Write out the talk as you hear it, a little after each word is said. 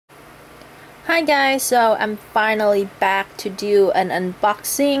Hi guys, so I'm finally back to do an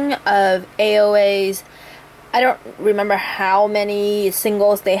unboxing of AOA's, I don't remember how many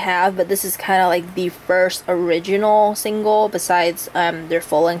singles they have, but this is kind of like the first original single besides their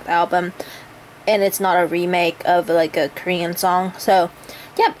full-length album, and it's not a remake of like a Korean song. So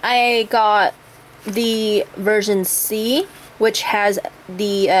yep, I got the version C, which has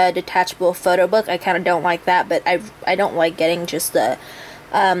the detachable photo book. I kind of don't like that, but I don't like getting just the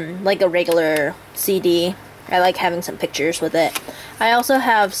like a regular CD. I like having some pictures with it. I also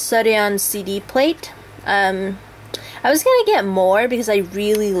have Seolhyun CD plate. I was gonna get more because I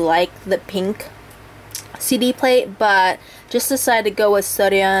really like the pink CD plate, but just decided to go with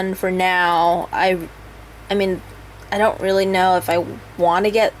Seolhyun for now. I mean, I don't really know if I want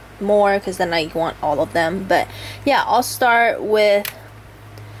to get more because then I want all of them. But yeah, I'll start with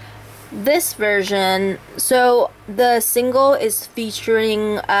this version. So the single is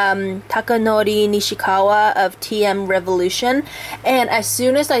featuring Takanori Nishikawa of TM Revolution, and as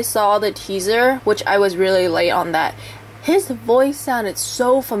soon as I saw the teaser, which I was really late on that, his voice sounded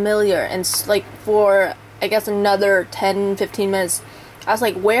so familiar, and like for I guess another 10-15 minutes I was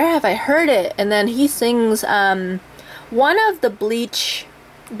like, where have I heard it? And then he sings one of the Bleach,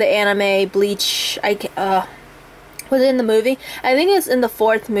 the anime Bleach, within the movie. I think it's in the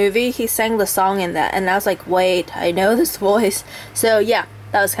 4th movie. He sang the song in that, and I was like, wait, I know this voice. So yeah,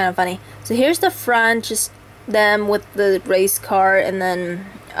 that was kind of funny. So here's the front, just them with the race car, and then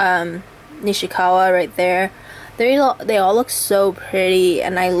Nishikawa right there. They all look so pretty,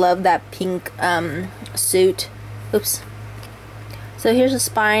 and I love that pink suit. Oops. So here's the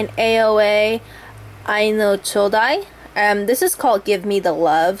spine. AOA I.O.I Chrysalis. This is called Give Me the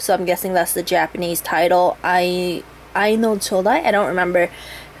Love, so I'm guessing that's the Japanese title. I.O.I Chrysalis, I don't remember.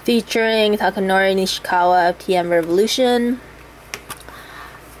 Featuring Takanori Nishikawa of TM Revolution.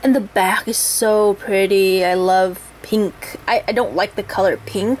 And the back is so pretty. I love pink. I don't like the color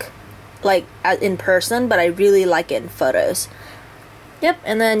pink, like in person, but I really like it in photos. Yep,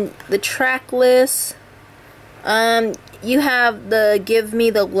 and then the track list. You have the Give Me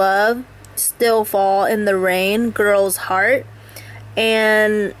the Love, Still Fall in the Rain, Girl's Heart,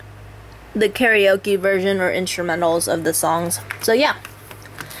 and the karaoke version or instrumentals of the songs. So yeah,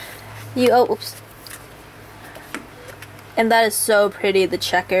 oops. And that is so pretty, the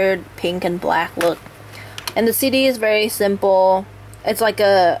checkered pink and black look. And the CD is very simple. It's like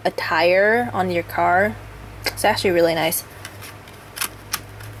a tire on your car. It's actually really nice.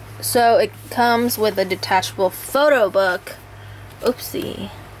 So it comes with a detachable photo book. Oopsie.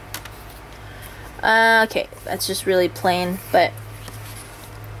 Okay, that's just really plain, but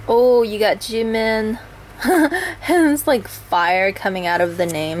oh, you got Jimin. And it's like fire coming out of the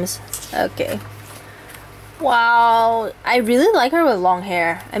names. Okay. Wow, I really like her with long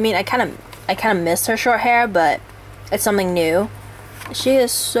hair. I mean, I kind of miss her short hair, but it's something new. She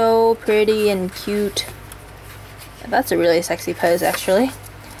is so pretty and cute. That's a really sexy pose, actually.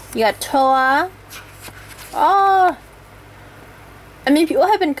 You got Toa. Oh, I mean, people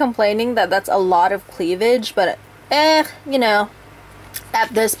have been complaining that that's a lot of cleavage, but you know,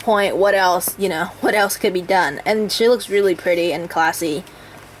 at this point, what else, what else could be done? And she looks really pretty and classy.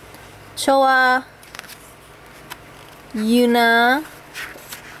 Choa, Yuna.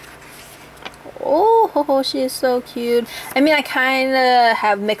 Oh, she is so cute. I mean, I kind of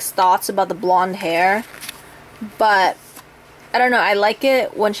have mixed thoughts about the blonde hair, but I don't know, I like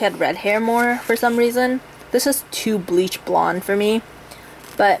it when she had red hair more for some reason. This is too bleach blonde for me,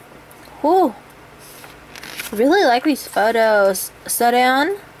 but whoo, really like these photos.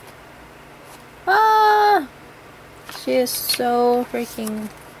 Seolhyun, she is so freaking,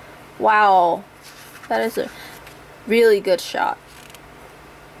 wow, that is a really good shot.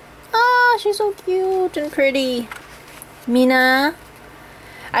 She's so cute and pretty. Mina,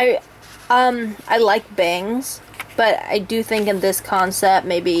 I like bangs, but I do think in this concept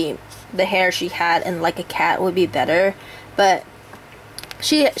maybe the hair she had in like a cat would be better, but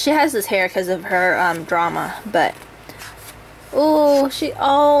she has this hair because of her drama. But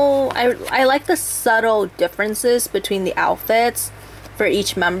I like the subtle differences between the outfits for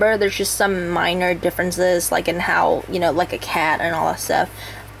each member. There's just some minor differences, like in how, like a cat and all that stuff.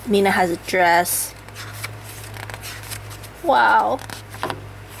 Mina has a dress. Wow.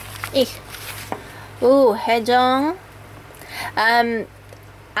 Eek. Ooh, Haejong.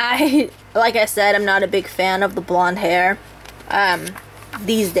 Like I said, I'm not a big fan of the blonde hair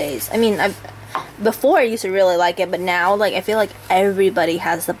these days. I mean, before I used to really like it, but now, like, I feel like everybody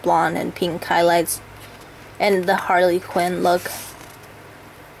has the blonde and pink highlights and the Harley Quinn look.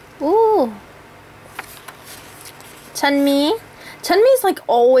 Ooh. Chanmi. Chunmi's like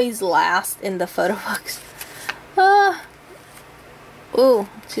always last in the photo books. Ooh,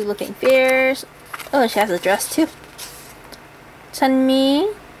 she's looking fierce. Oh, she has a dress too.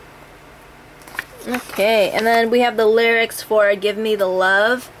 Chunmi. Okay, and then we have the lyrics for Give Me the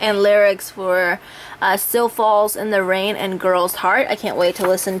Love and lyrics for Still Falls in the Rain and Girl's Heart. I can't wait to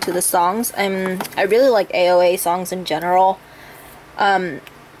listen to the songs. I really like AOA songs in general.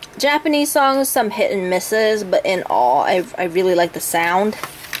 Japanese songs, some hit and misses, but in all, I really like the sound.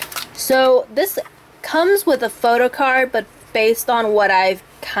 So this comes with a photo card, but based on what I've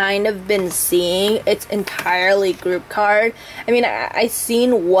kind of been seeing, it's entirely group card. I mean, I've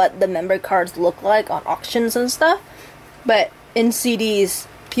seen what the member cards look like on auctions and stuff, but in CDs,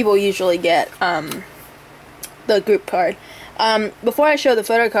 people usually get the group card. Before I show the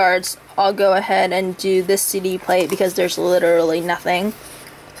photo cards, I'll go ahead and do this CD plate because there's literally nothing.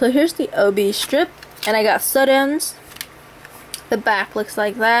 So here's the OB strip, and I got Seolhyun's. The back looks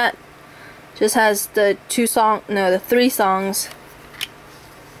like that. Just has the three songs.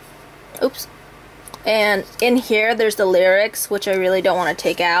 Oops. And in here there's the lyrics, which I really don't want to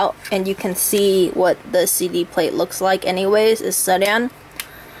take out, and you can see what the CD plate looks like anyways, is Seolhyun.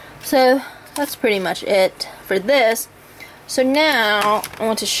 So that's pretty much it for this. So now I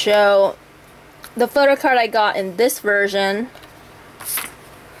want to show the photo card I got in this version.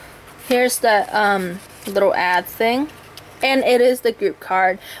 Here's the little ad thing, and it is the group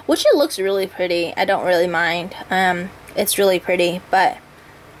card, which it looks really pretty. I don't really mind. It's really pretty, but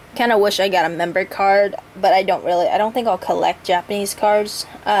kind of wish I got a member card, but I don't think I'll collect Japanese cards,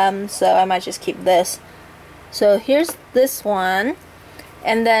 so I might just keep this. So here's this one,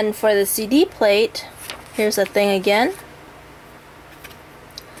 and then for the CD plate, here's the thing again.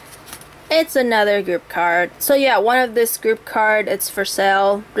 It's another group card. So yeah, one of this group card, it's for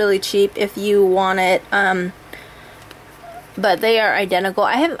sale, really cheap if you want it, but they are identical.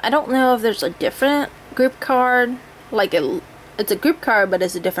 I don't know if there's a different group card, like it's a group card, but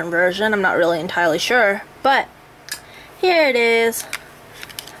it's a different version. I'm not really entirely sure, but here it is,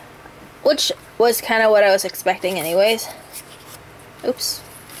 which was kind of what I was expecting anyways. Oops.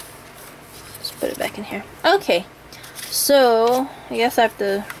 Let's put it back in here. Okay, so I guess I have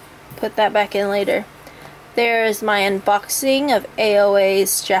to put that back in later. There's my unboxing of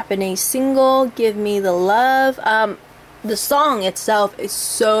AOA's Japanese single, Give Me the Love. The song itself is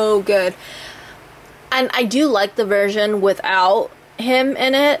so good. And I do like the version without him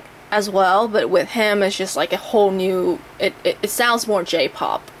in it as well, but with him it's just like a whole new, it sounds more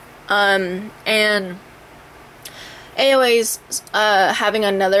J-pop. And AOA's having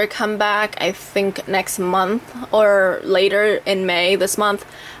another comeback, I think next month or later in May this month,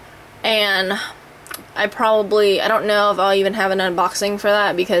 and I don't know if I'll even have an unboxing for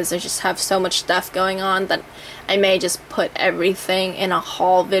that because I just have so much stuff going on that I may just put everything in a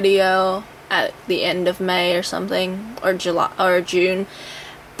haul video at the end of May or something, or July or June.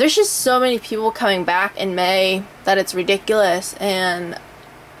 There's just so many people coming back in May that it's ridiculous, and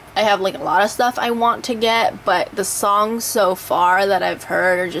I have like a lot of stuff I want to get, but the songs so far that I've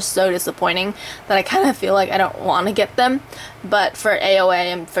heard are just so disappointing that I kind of feel like I don't want to get them. But for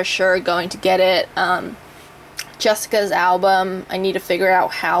AOA, I'm for sure going to get it. Jessica's album, I need to figure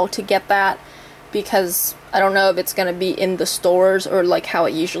out how to get that, because I don't know if it's going to be in the stores or like how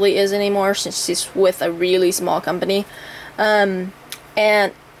it usually is anymore, since she's with a really small company. And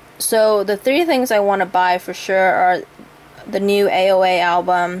so the three things I want to buy for sure are the new AOA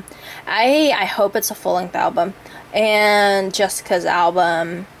album. I hope it's a full-length album, and Jessica's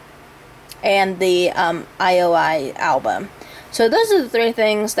album, and the I.O.I album. So those are the three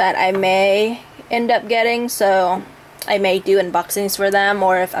things that I may end up getting, so I may do unboxings for them,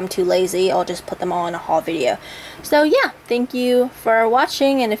 or if I'm too lazy, I'll just put them all in a haul video. So yeah, thank you for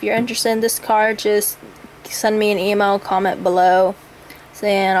watching, and if you're interested in this card, just send me an email, comment below,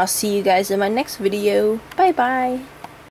 and I'll see you guys in my next video. Bye bye!